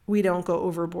we don't go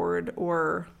overboard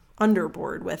or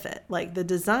underboard with it. Like the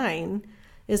design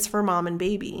is for mom and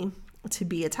baby to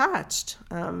be attached,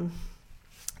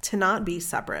 to not be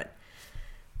separate.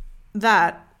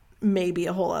 That may be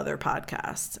a whole other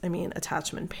podcast. I mean,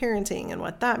 attachment parenting and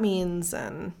what that means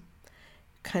and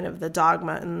kind of the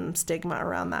dogma and stigma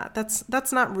around that.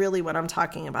 That's not really what I'm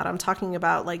talking about. I'm talking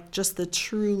about like just the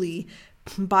truly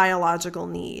biological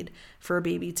need for a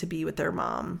baby to be with their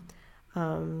mom.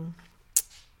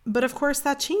 But of course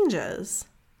that changes,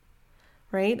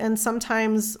 right? And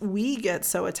sometimes we get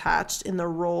so attached in the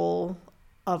role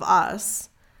of us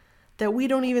that we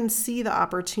don't even see the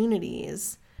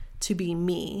opportunities to be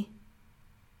me.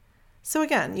 So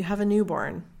again, you have a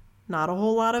newborn, not a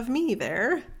whole lot of me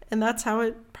there, and that's how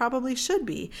it probably should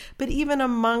be. But even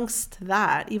amongst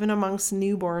that, even amongst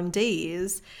newborn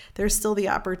days, there's still the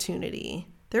opportunity.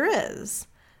 There is.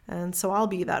 And so I'll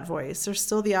be that voice. There's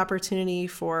still the opportunity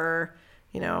for,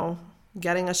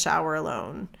 getting a shower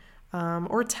alone,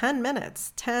 or 10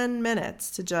 minutes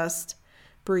to just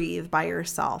breathe by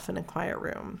yourself in a quiet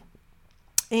room.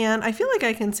 And I feel like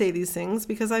I can say these things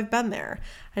because I've been there.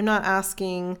 I'm not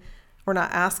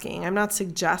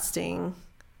suggesting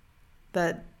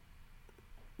that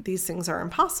these things are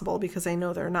impossible because I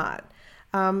know they're not.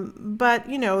 But,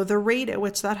 the rate at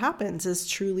which that happens is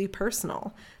truly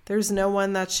personal. There's no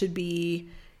one that should be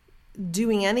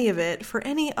doing any of it for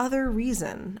any other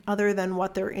reason other than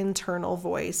what their internal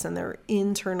voice and their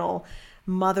internal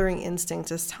mothering instinct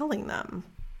is telling them.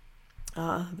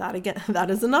 That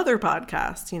is another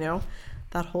podcast,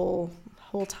 that whole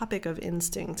topic of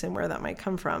instinct and where that might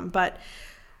come from. But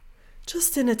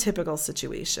just in a typical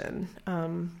situation,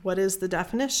 what is the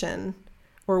definition,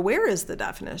 or where is the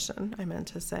definition, I meant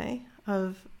to say,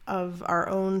 of our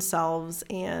own selves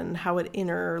and how it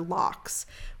interlocks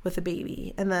with a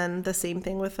baby? And then the same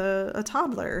thing with a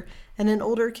toddler and an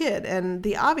older kid. And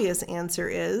the obvious answer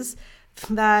is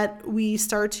that we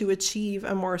start to achieve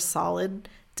a more solid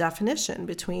definition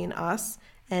between us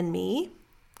and me.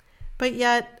 But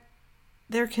yet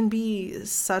there can be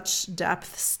such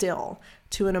depth still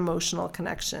to an emotional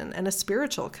connection and a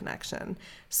spiritual connection.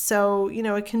 So,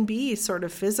 it can be sort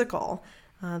of physical.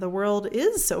 The world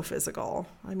is so physical.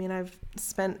 I mean, I've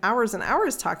spent hours and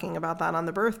hours talking about that on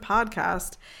the Birth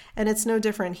podcast, and it's no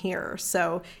different here.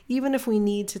 So even if we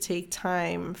need to take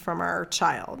time from our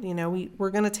child,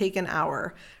 we're going to take an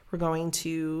hour. We're going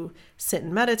to sit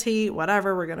and meditate,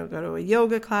 whatever. We're going to go to a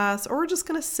yoga class, or we're just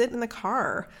going to sit in the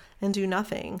car and do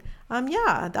nothing.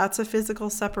 That's a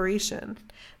physical separation.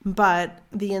 But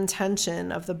the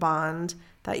intention of the bond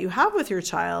that you have with your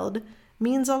child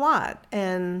means a lot,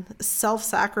 and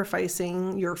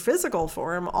self-sacrificing your physical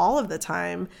form all of the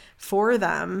time for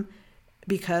them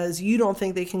because you don't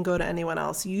think they can go to anyone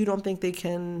else, you don't think they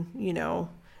can,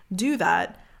 do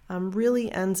that,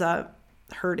 really ends up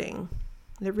hurting.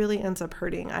 It really ends up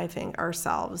hurting, I think,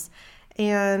 ourselves.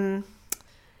 And,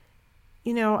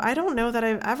 I don't know that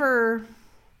I've ever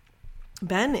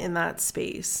been in that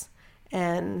space.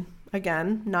 And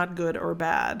again, not good or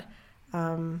bad.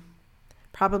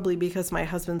 Probably because my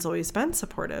husband's always been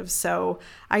supportive. So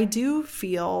I do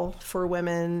feel for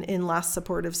women in less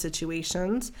supportive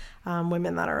situations,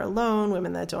 women that are alone,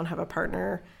 women that don't have a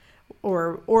partner,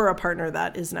 or a partner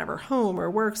that is never home or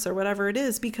works or whatever it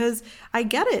is, because I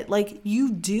get it. Like,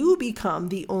 you do become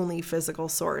the only physical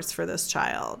source for this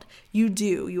child.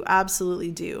 You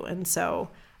absolutely do. And so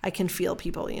I can feel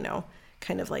people,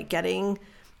 kind of like getting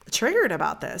triggered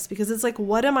about this, because it's like,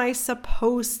 what am I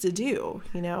supposed to do?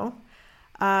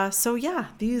 So yeah,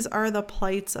 these are the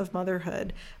plights of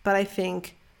motherhood, but I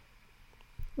think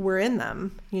we're in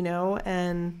them,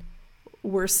 and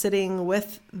we're sitting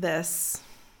with this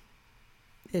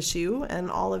issue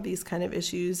and all of these kind of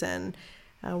issues, and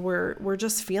we're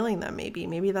just feeling them.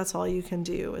 Maybe that's all you can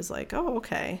do is like, oh,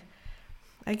 okay,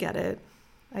 I get it.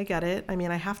 I mean,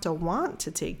 I have to want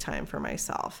to take time for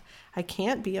myself. I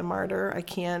can't be a martyr. I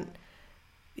can't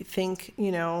think,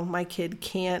 my kid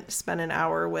can't spend an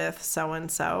hour with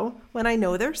so-and-so when I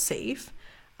know they're safe.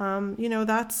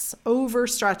 That's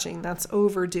overstretching. That's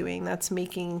overdoing. That's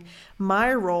making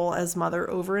my role as mother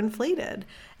overinflated.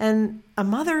 And a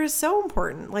mother is so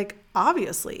important. Like,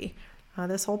 obviously,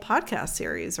 this whole podcast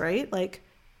series, right? Like,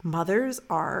 mothers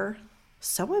are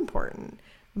so important,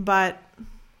 but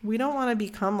we don't want to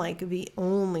become like the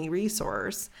only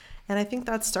resource. And I think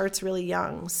that starts really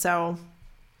young. So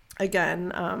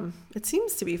again, it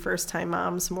seems to be first-time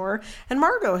moms more. And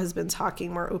Margot has been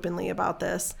talking more openly about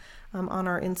this on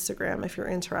our Instagram, if you're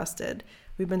interested.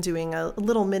 We've been doing a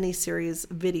little mini-series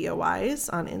video-wise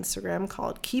on Instagram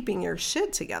called Keeping Your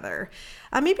Shit Together.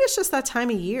 Maybe it's just that time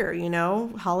of year,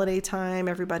 holiday time.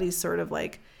 Everybody's sort of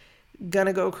like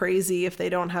gonna go crazy if they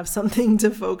don't have something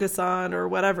to focus on or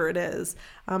whatever it is.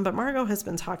 But Margot has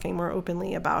been talking more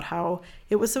openly about how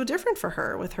it was so different for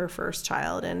her with her first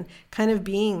child, and kind of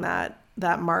being that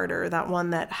martyr, that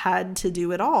one that had to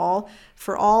do it all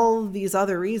for all these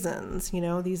other reasons,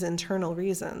 these internal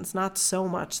reasons, not so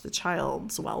much the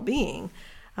child's well-being.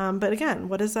 But again,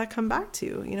 what does that come back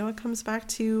to? It comes back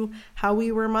to how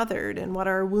we were mothered and what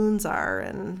our wounds are,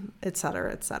 and et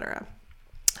cetera, et cetera.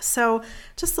 So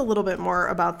just a little bit more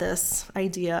about this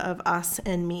idea of us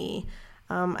and me.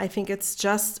 I think it's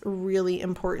just really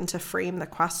important to frame the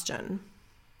question.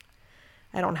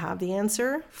 I don't have the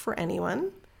answer for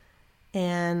anyone.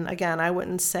 And again, I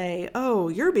wouldn't say, oh,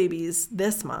 your baby's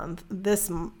this month,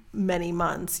 many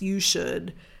months, you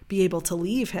should be able to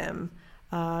leave him.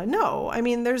 No, I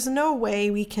mean, there's no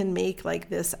way we can make like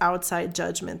this outside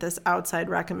judgment, this outside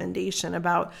recommendation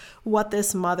about what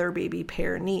this mother-baby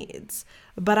pair needs.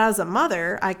 But as a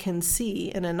mother, I can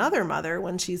see in another mother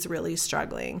when she's really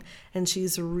struggling and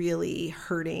she's really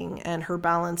hurting and her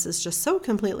balance is just so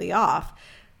completely off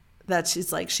that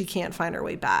she's like, she can't find her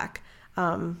way back.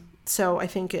 So I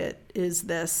think it is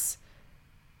this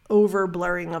over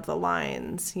blurring of the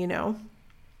lines,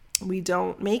 We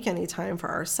don't make any time for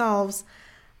ourselves.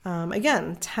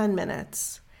 Again, 10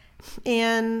 minutes.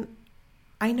 And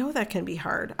I know that can be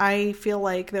hard. I feel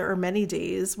like there are many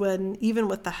days when, even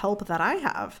with the help that I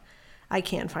have, I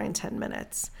can't find 10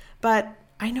 minutes. But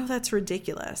I know that's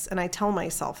ridiculous, and I tell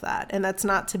myself that, and that's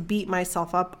not to beat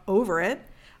myself up over it.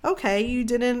 Okay, you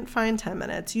didn't find 10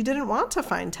 minutes. You didn't want to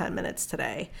find 10 minutes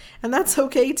today, and that's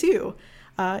okay too.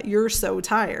 You're so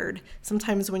tired.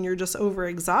 Sometimes when you're just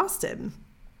overexhausted,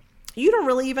 you don't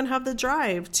really even have the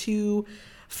drive to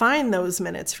find those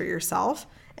minutes for yourself.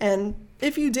 And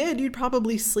if you did, you'd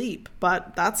probably sleep,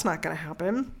 but that's not going to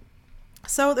happen.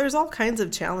 So there's all kinds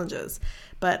of challenges.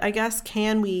 But I guess,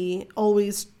 can we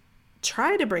always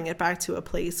try to bring it back to a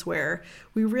place where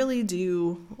we really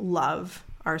do love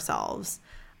ourselves?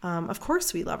 Of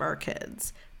course we love our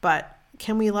kids, but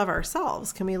can we love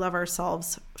ourselves? Can we love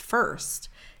ourselves first?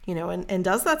 And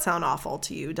does that sound awful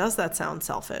to you? Does that sound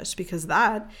selfish? Because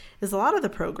that is a lot of the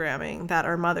programming that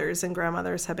our mothers and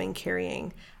grandmothers have been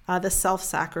carrying, the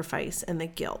self-sacrifice and the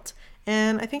guilt.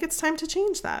 And I think it's time to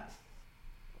change that.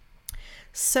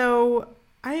 So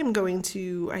I am going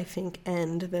to, I think,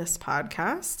 end this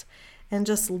podcast and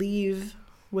just leave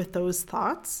with those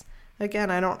thoughts.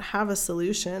 Again, I don't have a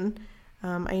solution.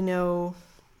 I know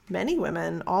many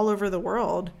women all over the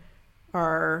world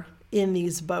are in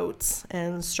these boats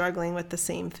and struggling with the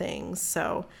same things.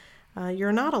 So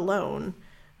you're not alone.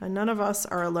 None of us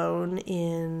are alone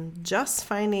in just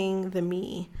finding the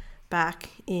me back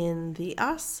in the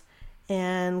us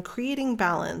and creating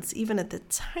balance, even at the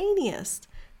tiniest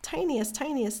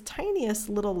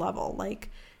little level.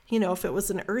 Like, if it was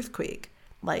an earthquake,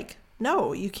 like,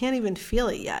 no, you can't even feel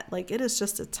it yet. Like, it is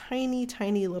just a tiny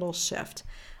little shift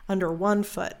under one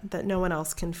foot that no one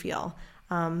else can feel.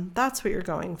 That's what you're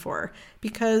going for,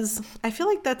 because I feel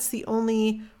like that's the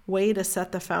only way to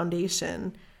set the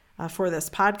foundation for this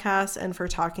podcast and for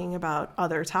talking about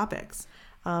other topics.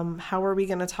 How are we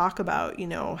going to talk about,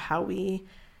 how we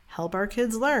help our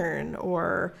kids learn,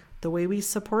 or the way we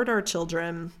support our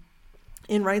children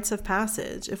in rites of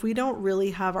passage, if we don't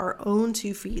really have our own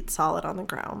 2 feet solid on the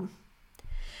ground?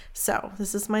 So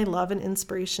this is my love and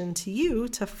inspiration to you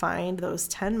to find those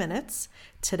 10 minutes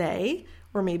today,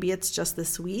 or maybe it's just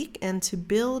this week, and to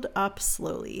build up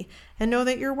slowly and know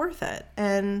that you're worth it,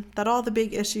 and that all the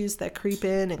big issues that creep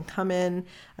in and come in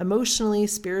emotionally,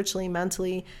 spiritually,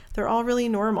 mentally, they're all really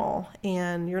normal,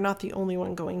 and you're not the only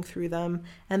one going through them,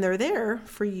 and they're there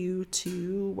for you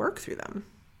to work through them.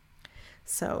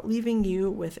 So leaving you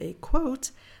with a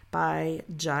quote by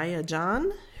Jaya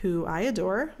John, who I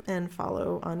adore and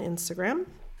follow on Instagram.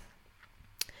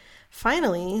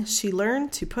 Finally, she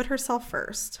learned to put herself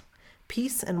first.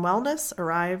 Peace and wellness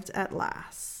arrived at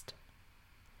last.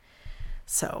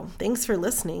 So thanks for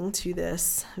listening to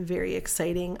this very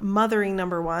exciting Mothering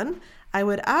number 1. I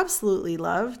would absolutely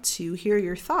love to hear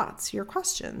your thoughts, your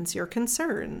questions, your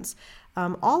concerns,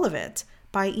 all of it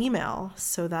by email,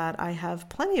 so that I have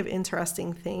plenty of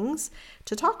interesting things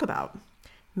to talk about.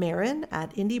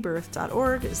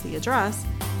 Marin@indiebirth.org is the address,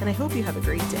 and I hope you have a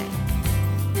great day.